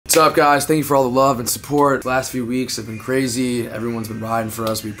What's up, guys? Thank you for all the love and support. The last few weeks have been crazy. Everyone's been riding for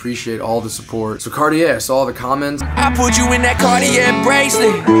us. We appreciate all the support. So Cartier, I saw all the comments. I put you in that Cartier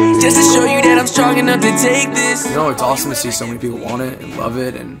bracelet just to show you that I'm strong enough to take this. You know, it's awesome to see so many people want it and love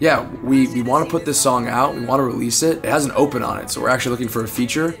it. And yeah, we want to put this song out. We want to release it. It has an open on it, so we're actually looking for a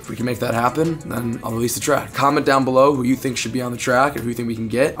feature. If we can make that happen, then I'll release the track. Comment down below who you think should be on the track and who you think we can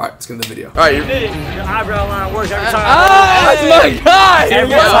get. All right, let's get into the video. All right, your eyebrow line works every time. That's my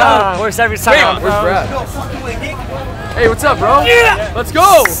guy! Works every time. Where's Brad? Hey, what's up, bro? Yeah! Let's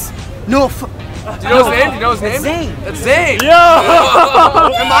go! No, do you know his name? Do you know his name? Zane. That's Zane! Yo!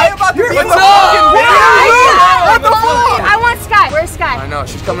 Am I about to be what's up? What the fuck? I want Sky. Where's Sky? I know,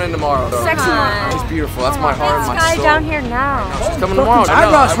 she's coming in tomorrow, though. Sexy one. She's beautiful. That's my heart and my Sky soul. down here now. She's coming tomorrow.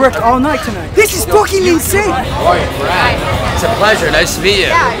 Eyebrows worked all night tonight. This is fucking insane. Oh, yeah, Brad. It's a pleasure. Nice to meet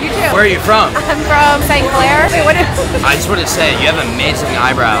you. Yeah, you too. Where are you from? I'm from St. Clair. Wait, what is... I just want to say, you have amazing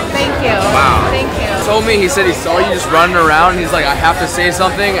eyebrows. Thank you. Wow. Thank you. He said he saw you just running around, and he's like, I have to say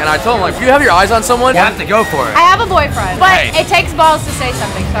something, and I told him, like, if you have your eyes on someone, You have to go for it. I have a boyfriend, but Hey. it takes balls to say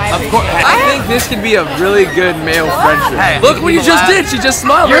something, so I appreciate it. I think this could be a really good male friendship. Hey, look what you just did. She just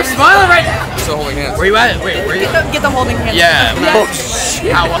smiled. You're smiling right now. We're still holding hands. Where you at? Wait, where you? Get the holding hands. Yeah. Oh,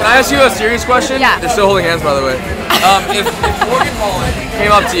 shit. Can I ask you a serious question? Yeah. They're still holding hands, by the way. If Morgan Wallen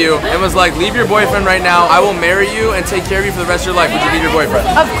came up to you and was like, leave your boyfriend right now, I will marry you and take care of you for the rest of your life, would you leave your boyfriend?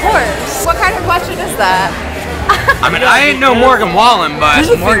 Of course. What kind of question is that? I mean, I ain't no Morgan Wallen, but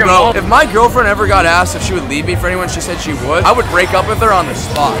Here's the thing, Morgan bro. Wallen. If my girlfriend ever got asked if she would leave me for anyone she said she would, I would break up with her on the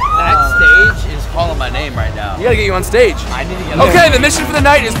spot. That stage is calling my name right now. You gotta get you on stage. I need to get Okay, the mission for the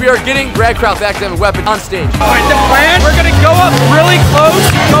night is we are getting Brad Kraut the academic weapon on stage. Alright, the plan, we're gonna go up really close,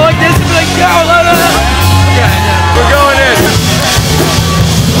 go like this, and be like, go, la, la, la. Yeah, we're going in.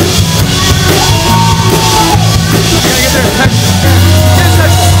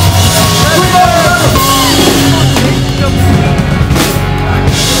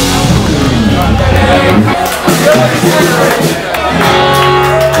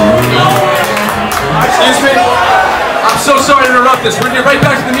 Excuse me? I'm so sorry to interrupt this. We're gonna get right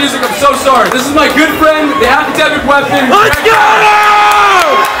back to the music. I'm so sorry. This is my good friend, the academic weapon. Let's go!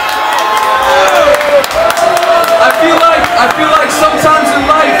 I feel like sometimes in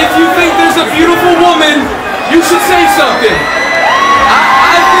life, if you think there's a beautiful woman, you should say something.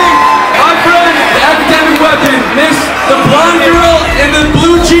 I think my friend, the academic weapon, Miss the blonde girl in the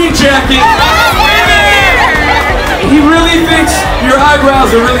blue jean jacket. He really thinks your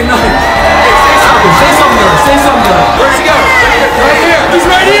eyebrows are really nice. Hey, say something to her. Say something to her. Where'd she go? Right here. He's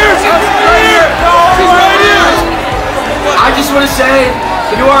right here. He's right here. He's right here. I just want to say,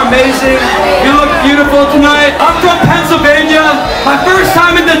 you are amazing. You look beautiful tonight. I'm from Pennsylvania. My first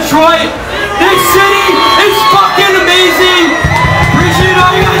time in Detroit. This city is fucking amazing. Appreciate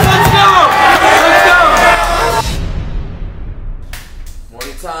all you guys. Let's go. Let's go.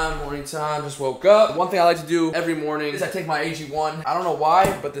 Morning time, just woke up. One thing I like to do every morning is I take my AG1. I don't know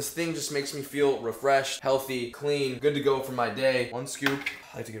why, but this thing just makes me feel refreshed, healthy, clean, good to go for my day. One scoop.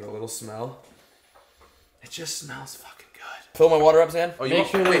 I like to give it a little smell. It just smells fucking good. Fill my water up, Zan. Oh, you Make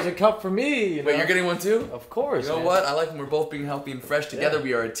sure there's a cup for me. Wait, you're getting one too? Of course. You know man. what? I like when we're both being healthy and fresh together. Yeah.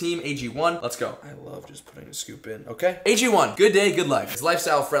 We are a team. AG1. Let's go. I love just putting a scoop in. Okay? AG1. Good day, good life. It's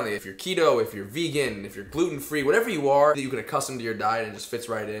lifestyle friendly. If you're keto, if you're vegan, if you're gluten free, whatever you are, that you can accustom to your diet and it just fits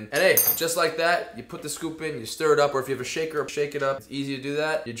right in. And hey, just like that, you put the scoop in, you stir it up, or if you have a shaker, shake it up. It's easy to do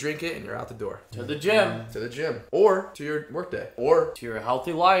that. You drink it and you're out the door. To the gym. To the gym. Or to your workday. Or to your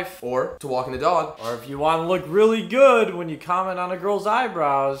healthy life. Or to walking the dog. Or if you want to look really good when you comment on a girl's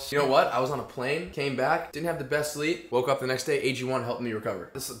eyebrows. You know what? I was on a plane, came back, didn't have the best sleep, woke up the next day, AG1 helped me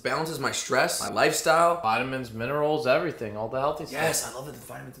recover. This balances my stress, my lifestyle. Vitamins, minerals, everything, all the healthy stuff. Yes, I love that the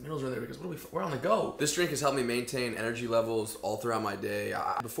vitamins and minerals are there because we're on the go. This drink has helped me maintain energy levels all throughout my day.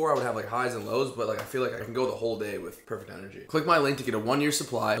 Before I would have like highs and lows, but like I feel like I can go the whole day with perfect energy. Click my link to get a 1-year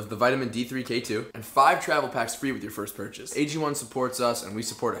supply of the Vitamin D3K2 and 5 travel packs free with your first purchase. AG1 supports us and we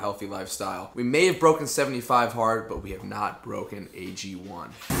support a healthy lifestyle. We may have broken 75 hard, but we have not broken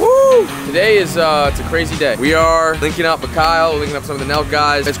AG1. Woo! Today is it's a crazy day. We are linking up with Kyle, linking up some of the Nelk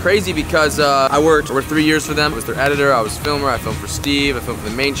guys. It's crazy because I worked 3 years for them. I was their editor, I was filmer, I filmed for Steve, I filmed for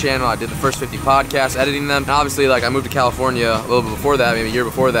the main channel, I did the first 50 podcasts, editing them. And obviously, like I moved to California a little bit before that, maybe a year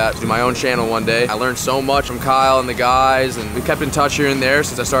before that, to do my own channel one day. I learned so much from Kyle and the guys, and we kept in touch here and there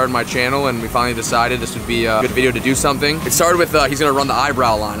since I started my channel, and we finally decided this would be a good video to do something. It started with he's gonna run the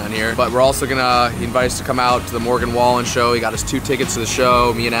eyebrow line on here, but we're also gonna invite us to come out to the Morgan Wallen show. He got us 2 tickets to the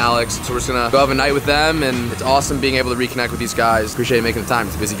show, me and Alex. So we're just gonna go have a night with them, and it's awesome being able to reconnect with these guys. Appreciate making the time.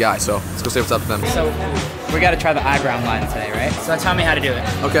 He's a busy guy, so let's go say what's up to them. So cool. We gotta try the eyebrow line today, right? So tell me how to do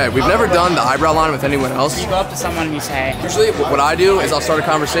it. Okay, we've never done the eyebrow line with anyone else. You go up to someone and you say, Usually what I do is I'll start a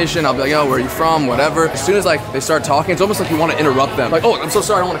conversation, I'll be like, yo, where are you from, whatever. As soon as like they start talking, it's almost like you want to interrupt them. Like, oh, I'm so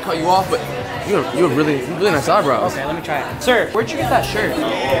sorry, I don't want to cut you off, but you have really nice eyebrows. okay, let me try it. Sir, where'd you get that shirt?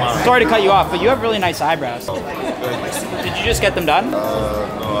 Sorry to cut you off, but you have really nice eyebrows. Did you just get them done?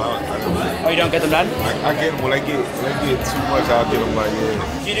 No, Oh, you don't get them done? I get them when I get too much. I'll get them like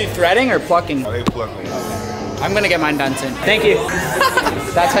Do you do threading or plucking? they pluck them. I'm gonna get mine done soon. Thank you.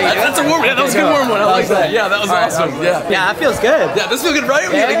 That's how you do it? That's a warm one. Yeah, that was a good warm one. I like that. Yeah, that was awesome. Yeah, that feels good. Yeah, this feels good,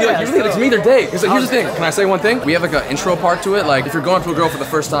 right? Yeah, Usually it's me their day. Because like, here's the thing. Can I say one thing? We have like an intro part to it. Like if you're going to a girl for the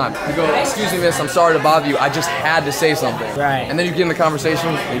first time, you go, excuse me, miss, I'm sorry to bother you. I just had to say something. Right. And then you get in the conversation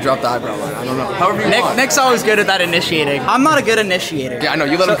and you drop the eyebrow line. I don't know. However you want. Nick's always good at that initiating. I'm not a good initiator. Yeah, I know.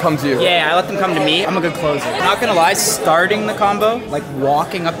 You let them come to you. Yeah, I let them come to me. I'm a good closer. Not gonna lie, starting the combo, like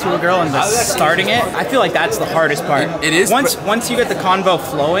walking up to a girl and just starting it, I feel like that's the hardest part. It is. Once you get the convo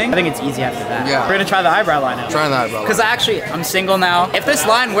flowing, I think it's easy after that. Yeah. We're gonna try the eyebrow line out. Trying the eyebrow line. Because I'm single now. If this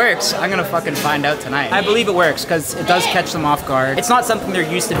line works, I'm gonna fucking find out tonight. I believe it works because it does catch them off guard. It's not something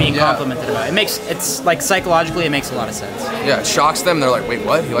they're used to being complimented about. It's like psychologically, it makes a lot of sense. Yeah, it shocks them. They're like, wait,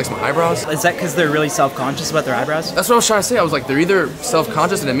 what? He likes my eyebrows? Is that because they're really self-conscious about their eyebrows? That's what I was trying to say. I was like, they're either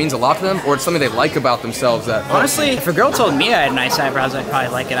self-conscious and it means a lot to them, or it's something they like about themselves that. Honestly, if a girl told me I had nice eyebrows, I'd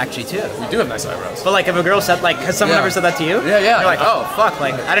probably like it actually too. You do have nice eyebrows. But like, if a girl said like, has someone ever said that to you? Yeah. You're like, oh fuck,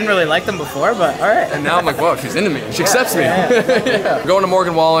 like I didn't really like them before, but all right. And now I'm like, whoa, she's into me. She accepts me. Yeah. Going to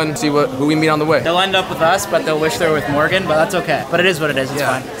Morgan Wallen, see who we meet on the way. They'll end up with us, but they'll wish they were with Morgan, but that's okay. But it is what it is, it's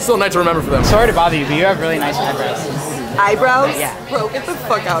fine. Still a night to remember for them. Sorry to bother you, but you have really nice eyebrows. Eyebrows? Yeah. Bro, get the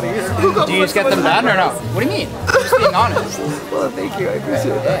fuck out of here. Do you just get them done or no? What do you mean? I'm just being honest. Well, thank you. I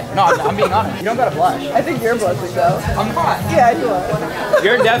appreciate that. No, I'm being honest. You don't gotta blush. I think you're blushing, though. I'm hot. Yeah, you are.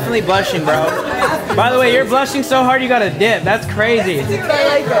 You're definitely blushing, bro. By the way, you're blushing so hard you got a dip. That's crazy.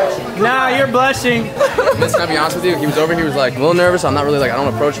 I like it. Nah, you're blushing. Miss, can I be honest with you? He was over here, he was like a little nervous. I'm not really like, I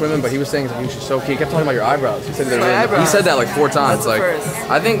don't approach women, but he was saying you're so cute. He kept talking about your eyebrows. He said he said that like 4 times. That's like,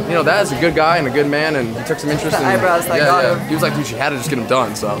 I think, that is a good guy and a good man, and he took some interest in eyebrows that got him. He was like, dude, she had to just get him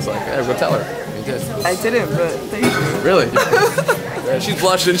done. So I was like, hey, go tell her. He did. I didn't, but thank you. Really? Yeah, she's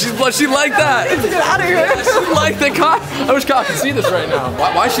blushing. She liked that. Get out of here. She liked the cock. I wish Cock could see this right now.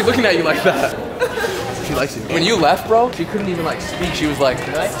 Why is she looking at you like that? She likes you. When you left, bro, she couldn't even like speak. She was like,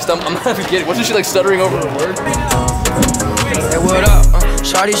 I'm not even kidding. Wasn't she like stuttering over her words? Hey, what up?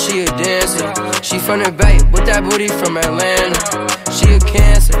 Shawty, she a dancer. She from the Bay, with that booty from Atlanta. She a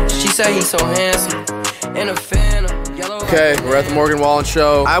Cancer. She say he's so handsome. And a fan of yellow. Okay, we're at the Morgan Wallen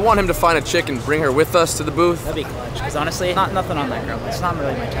show. I want him to find a chick and bring her with us to the booth. That'd be clutch, because honestly, nothing on that girl. It's not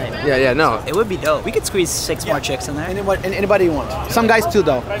really my type. Yeah, no. It would be dope. We could squeeze 6 more chicks in there. Anybody you want. Some guys too,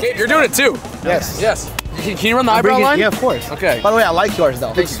 though. Gabe, you're doing it too. Yes. Can you run the eyebrow line? Yeah, of course. Okay. By the way, I like yours,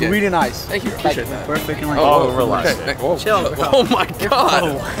 though. Thank It's you, really nice. Thank you. Appreciate that. Perfect. Oh, relax. Okay. Whoa. Chill, bro. Oh my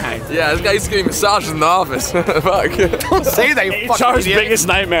god. Yeah, this guy used to give me massages in the office. Fuck. Don't say that, you fucking Char's idiot. biggest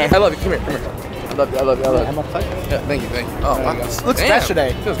nightmare. I love you. Come here. I love you. I'm upset. Yeah, thank you. Oh, wow. Looks fresh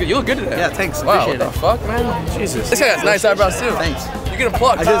today. Feels good. You look good today. Yeah, thanks. Wow, Appreciate what the fuck, man? Jesus. This guy has nice eyebrows too. Thanks. You get them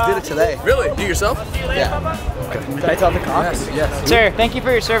plucked. I just did it today. Really? You yourself? Yeah. Can I tell the cops? Yes. Sir, thank you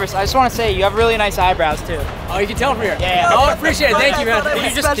for your service. I just want to say you have really nice eyebrows too. Oh, you can tell from here. Yeah. Oh, I appreciate it. Thank you, man.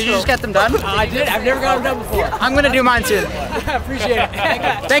 Did you just get them done? I did. I've never got them done before. I'm gonna do mine soon. I appreciate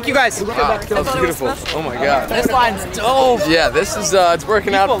it. Thank you guys. Wow, that's beautiful. Oh my god. This line's dope. Yeah, this is it's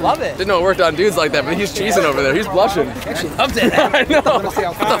working out. People love it. Didn't know it worked on dudes like that, but he's cheesing over there. He's blushing. Actually loved it. I know. What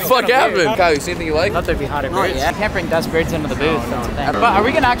the fuck happened? Kyle, you see anything you like? Thought there'd be hotter birds. You can't bring dust birds into the booth. But are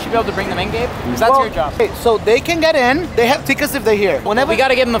we gonna actually be able to bring them in, Gabe? Because that's your job. Okay, so they can get in. They have tickets if they're here. Whenever We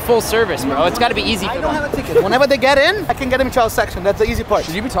gotta give them the full service, bro. It's gotta be easy for I don't them. have a ticket. Whenever they get in, I can get them in child section. That's the easy part.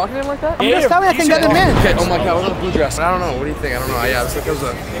 Should you be talking to him like that? I'm just telling you, I can get them in. Okay, oh my god, what about the blue dress? I don't know. What do you think? I don't know. Yeah, it was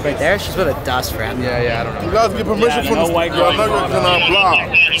a. Right there, she's with a dust friend. Yeah, I don't know. You guys get permission from the white y'all know you cannot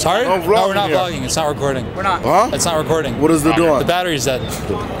vlog. Sorry? No, No, we're not here. vlogging. It's not recording. We're not. Huh? It's not recording. What is it doing? The battery's dead.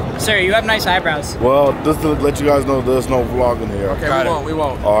 Sir, you have nice eyebrows. Well, just to let you guys know, there's no vlogging here. Okay, we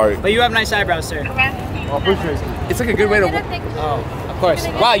won't. All right. But you have nice eyebrows, sir. It's like a good way to. Oh, of course.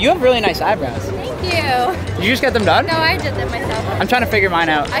 Wow, you have really nice eyebrows. Thank you. Did you just get them done? No, I did them myself. I'm trying to figure mine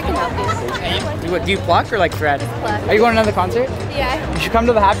out. I can help you. Do you pluck or like thread? Pluck. Are you going to another concert? Yeah. You should come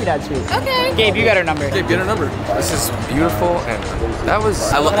to the Happy Dad suite. Okay. Gabe, you got her number. Gabe, get her number. This is beautiful, and that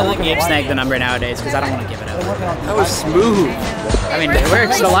was. I let Gabe snag the number nowadays because I don't want to give it out. That was smooth. I mean, it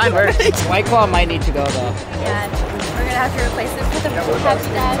works. The line works. White Claw might need to go though. Yeah. We're gonna have to replace it with a Happy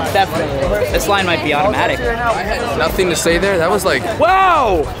Dad. Definitely. This line might be automatic. I had nothing to say there. That was like.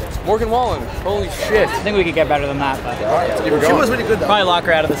 Wow! Morgan Wallen. Holy shit. I think we could get better than that, but She was really good though. probably lock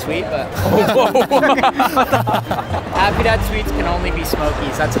her out of the suite. But Happy Dad suites can only be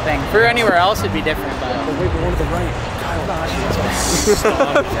Smokies. That's the thing. For anywhere else, it'd be different. But Wait, but one to the right.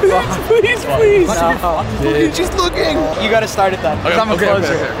 please. Dude, she's looking. You gotta start it then. I'm a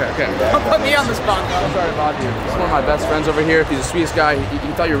closer. Okay. Don't put me on the spot. I'm sorry to bother you. This is one of my best friends over here. He's the sweetest guy.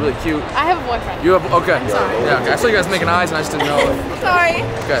 He thought you were really cute. I have a boyfriend. You have, okay. Sorry. Yeah, okay. I saw you guys making eyes and I just didn't know. Sorry.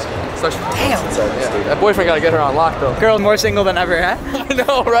 Okay. Damn. Yeah. That boyfriend gotta get her on lock though. Girl more single than ever, huh? I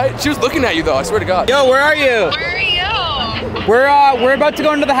know, right? She was looking at you though, I swear to God. Yo, where are you? Where are you? We're about to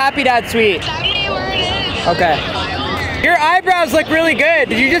go into the Happy Dad suite. Tell me where it is. Okay. Your eyebrows look really good.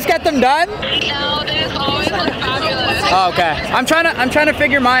 Did you just get them done? No, they just always look fabulous. Oh, okay. I'm trying to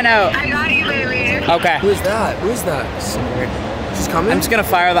figure mine out. I got you, baby. Okay. Who is that? Who is that? She's coming? I'm just gonna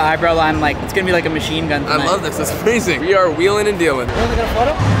fire the eyebrow line like it's gonna be like a machine gun tonight. I love this. That's amazing. We are wheeling and dealing. You want to get a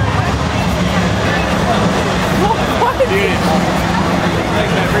photo?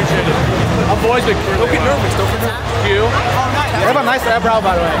 Thanks, man. Appreciate it. I've always been curious. Don't get nervous. Don't get nervous. You? They have a nice eyebrow,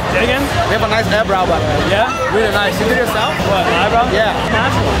 by the way. Say again? They have a nice eyebrow, by the way. Yeah? Really nice. You did it yourself? What, my eyebrow? Yeah.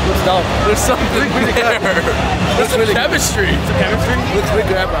 Natural. Looks dope. There's something there. There's some chemistry. Some chemistry? Looks really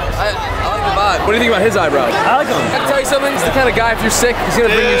good eyebrows. I like the vibe. What do you think about his eyebrows? I like them. I can tell you something. He's the kind of guy, if you're sick, he's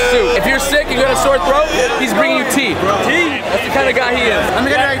gonna bring you soup. If you're sick, you got a sore throat, he's bringing you tea. Tea? That's the kind of guy he is. Let me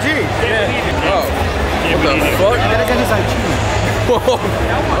get your IG. Oh. What the fuck? I gotta get his IG. Whoa. Oh,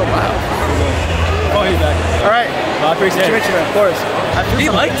 wow. Call you back. All right. Well, I appreciate it. Of course. He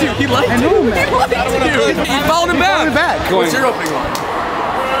liked you. He liked you. I know, man. He liked you. He followed him back. What's your opening line?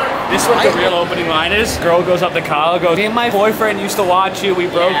 This is what the real opening line is. Girl goes up to Kyle, goes, me and my boyfriend used to watch you, we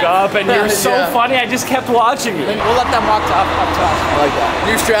broke up, and you're so funny, I just kept watching you. We'll let them walk up to us. I like that.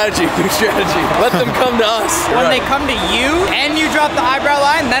 New strategy. Let them come to us. When they come to you and you drop the eyebrow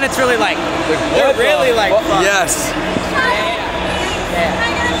line, then it's really like they're really like fun. Yes. Yeah.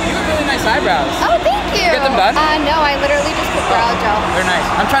 You have really nice eyebrows. Oh, thank you. You get them done? No, I literally just put brow gel. They're nice.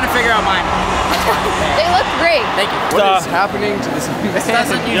 I'm trying to figure out mine. They look great. Thank you. What is happening to this man? This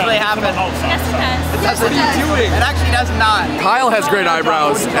doesn't usually happen. Yes, it does. What are you doing? It actually does not. Kyle has great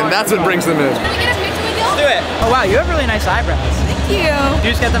eyebrows, and that's what brings them in. Can we get a picture with you? Let's do it. Oh wow, you have really nice eyebrows. Thank you. Did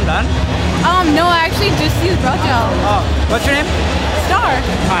you just get them done? No, I actually just used brow gel. Oh, what's your name? Star.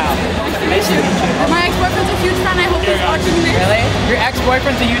 Kyle. Nice to meet you. My ex-boyfriend's a huge fan. I hope he's watching this. Really? Your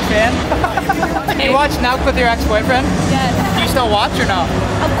ex-boyfriend's a huge fan? You watch Nelk with your ex-boyfriend? Yes. Do you still watch or no?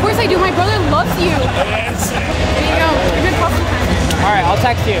 Of course I do. My brother loves you. There you go. You're good coffee time. Alright, I'll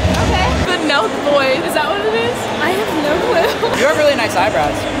text you. Okay. The Nelk boy. Is that what it is? I have no clue. You have really nice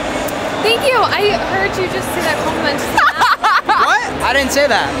eyebrows. Thank you. I heard you just say that compliment. What? I didn't say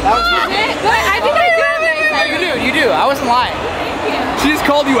that. That was But I think I do have nice eyebrows. You do. I wasn't lying. She just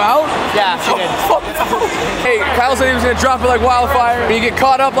called you out? Yeah, she did. Hey, Kyle said he was gonna drop it like wildfire. When you get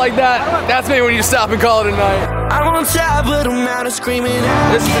caught up like that, that's maybe when you stop and call it a night. I won't try, but I'm out of screaming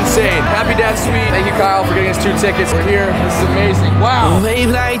out. This is insane. Happy Dad Suite. Thank you, Kyle, for getting us 2 tickets. We're here. This is amazing. Wow. A wave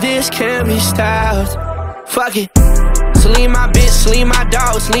like this can't be stopped. Fuck it. Celine my bitch, Celine my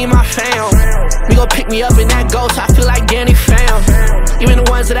dog, Celine my fam. We gon' pick me up in that ghost, I feel like Danny fam. Even the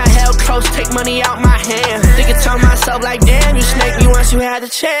ones that I held close, take money out my hand. Thinking to myself like, damn, you snaked me once you had the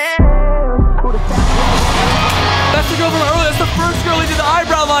chance. That's the girl from earlier. That's the first girl he did the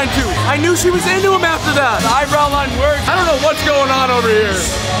eyebrow line to. I knew she was into him after that. The eyebrow line worked. I don't know what's going on over here.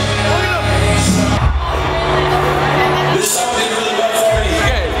 Look at him.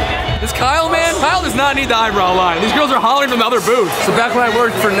 Okay, this Kyle man, Kyle does not need the eyebrow line. These girls are hollering from the other booth. So back when I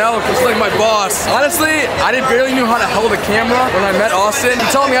worked for Nelk, it was like my boss. Honestly, I barely knew how to hold a camera when I met Austin. He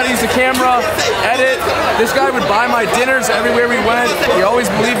taught me how to use the camera, edit. This guy would buy my dinners everywhere we went. He always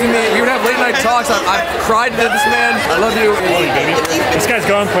believed in me. We would have late night talks. I cried to this man. I love you. This guy's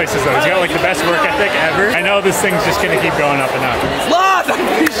going places though. He's got like the best work ethic ever. I know this thing's just gonna keep going up and up. Love! I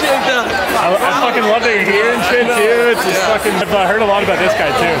appreciate that. I fucking love that you're here and shit too. It's just fucking, I've heard a lot about this guy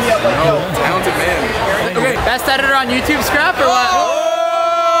too. No, talented man. Okay. Best editor on YouTube, Scrap, or what?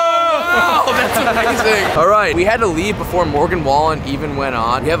 Oh, that's amazing. All right, we had to leave before Morgan Wallen even went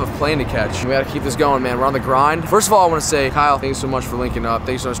on. We have a plane to catch. We got to keep this going, man. We're on the grind. First of all, I want to say, Kyle, thanks so much for linking up.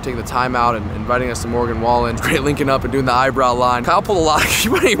 Thanks so much for taking the time out and inviting us to Morgan Wallen. Great linking up and doing the eyebrow line. Kyle pulled a lot. He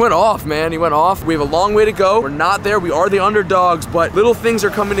went off, man. He went off. We have a long way to go. We're not there. We are the underdogs, but little things are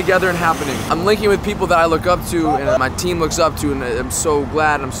coming together and happening. I'm linking with people that I look up to and my team looks up to, and I'm so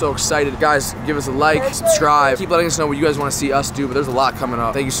glad and I'm so excited. Guys, give us a like, subscribe. Keep letting us know what you guys want to see us do, but there's a lot coming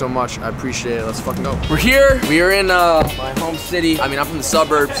up. Thank you so much. I appreciate it. Let's fucking go. We're here. We are in my home city. I mean, I'm from the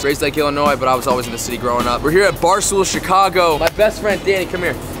suburbs, Grace Lake, Illinois, but I was always in the city growing up. We're here at Barstool Chicago. My best friend, Danny, come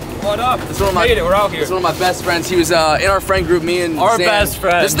here. What up? It's one of my, made it. We're out here. It's one of my best friends. He was in our friend group, me and our Zan. best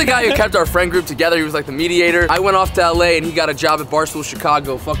friend. This is the guy who kept our friend group together. He was like the mediator. I went off to LA and he got a job at Barstool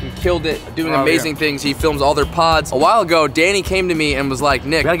Chicago. Fucking killed it, doing amazing things. He films all their pods. A while ago, Danny came to me and was like,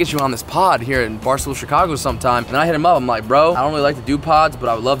 Nick, I gotta get you on this pod here in Barstool Chicago sometime. And I hit him up. I'm like, bro, I don't really like to do pods, but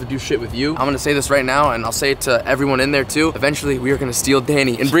I would love to do shit with you. I'm gonna say this right now, and I'll say it to everyone in there too. Eventually, we are gonna steal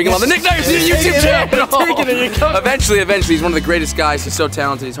Danny and bring him on the Nick Nyers YouTube channel. Eventually, he's one of the greatest guys. He's so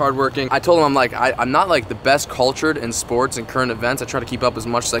talented. He's hardworking. I told him, I'm like, I'm not like the best cultured in sports and current events. I try to keep up as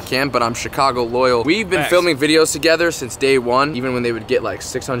much as I can, but I'm Chicago loyal. We've been filming videos together since day one, even when they would get like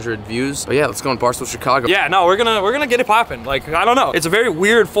 600 views. But yeah, let's go in Barstool Chicago. Yeah, no, we're gonna get it popping. Like, I don't know. It's a very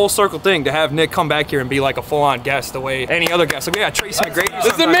weird full circle thing to have Nick come back here and be like a full-on guest the way any other guest. Like, we got Tracy McGrady.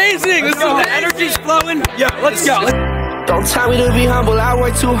 This is amazing. This is the energy's flowing. Yeah, let's go. Don't tell me to be humble, I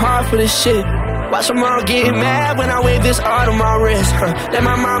work too hard for this shit. Watch them all get mad when I wave this art on my wrist. Let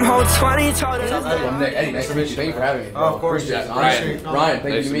my mom hold 20 told I'm Nick. Eddie, nice to meet you. Thank you for having me. Oh, of course. Ryan,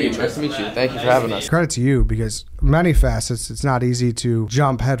 thank you to meet you. Nice to meet you. Thank you for having us. Credit to you, because many facets, it's not easy to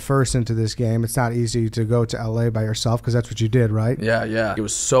jump headfirst into this game. It's not easy to go to LA by yourself, because that's what you did, right? Yeah. It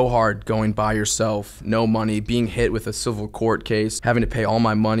was so hard going by yourself, no money, being hit with a civil court case, having to pay all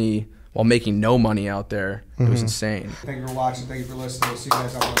my money while making no money out there. It was insane. Thank you for watching. Thank you for listening. We'll see you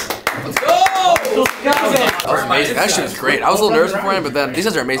guys on Wednesday. Let's go! That was amazing. That shit was great. I was a little nervous beforehand, but then these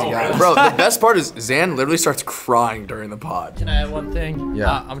guys are amazing guys. Bro, the best part is Zan literally starts crying during the pod. Can I add one thing?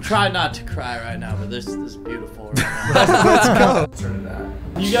 Yeah. I'm trying not to cry right now, but this is beautiful right now. Let's go. Turn to that.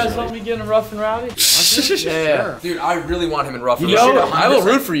 You guys want me getting rough and rowdy? Yeah. Dude, I really want him in rough. You know, I will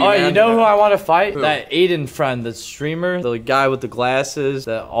root for you, man. You know who I want to fight? Who? That Aiden friend, that streamer, the guy with the glasses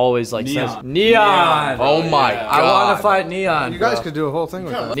that always like Neon. says Neon. Oh my God. I want to fight Neon. You guys could do a whole thing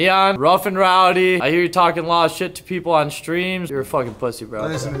with that. Neon, rough and rowdy. I hear you talking a lot of shit to people on streams. You're a fucking pussy, bro.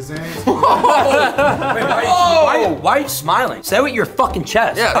 Listen to Zane. Why are you smiling? Say it with your fucking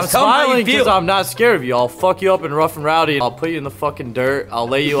chest. Yeah, I'm smiling because I'm not scared of you. I'll fuck you up in rough and rowdy. I'll put you in the fucking dirt. I'll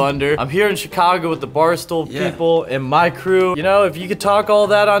lay you under. I'm here in Chicago with the Barstool people and my crew. You know, if you could talk all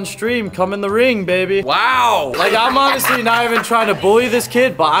that on stream, come in the ring, baby. Wow. Like, I'm honestly not even trying to bully this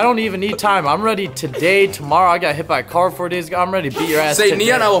kid, but I don't even need time. I'm ready today, tomorrow. I got hit by a car 4 days ago. I'm ready to beat your ass Say, today.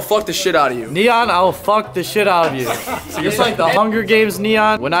 Neon, I will fuck the shit out of you. Neon, I will fuck the shit out of you. It's like the Hunger Games,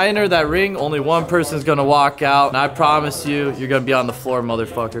 Neon. When I enter that ring, only one person's gonna walk out, and I promise you, you're gonna be on the floor,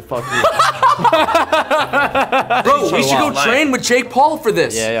 motherfucker. Fuck you. Bro, we should go train with Jake Paul for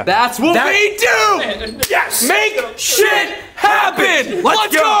this. Yeah. That's what we do! Yes! Make shit happen!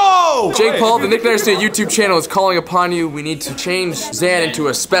 Let's go! Jake Paul, the Nick Nyers YouTube channel is calling upon you. We need to change Zan into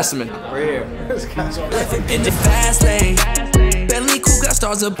a specimen. in the fast lane. Bentley cool got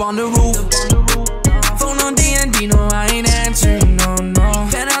stars up on the roof. Phone on D&D, no, I ain't answering, no.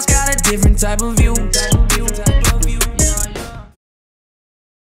 Penthouse got a different type of view.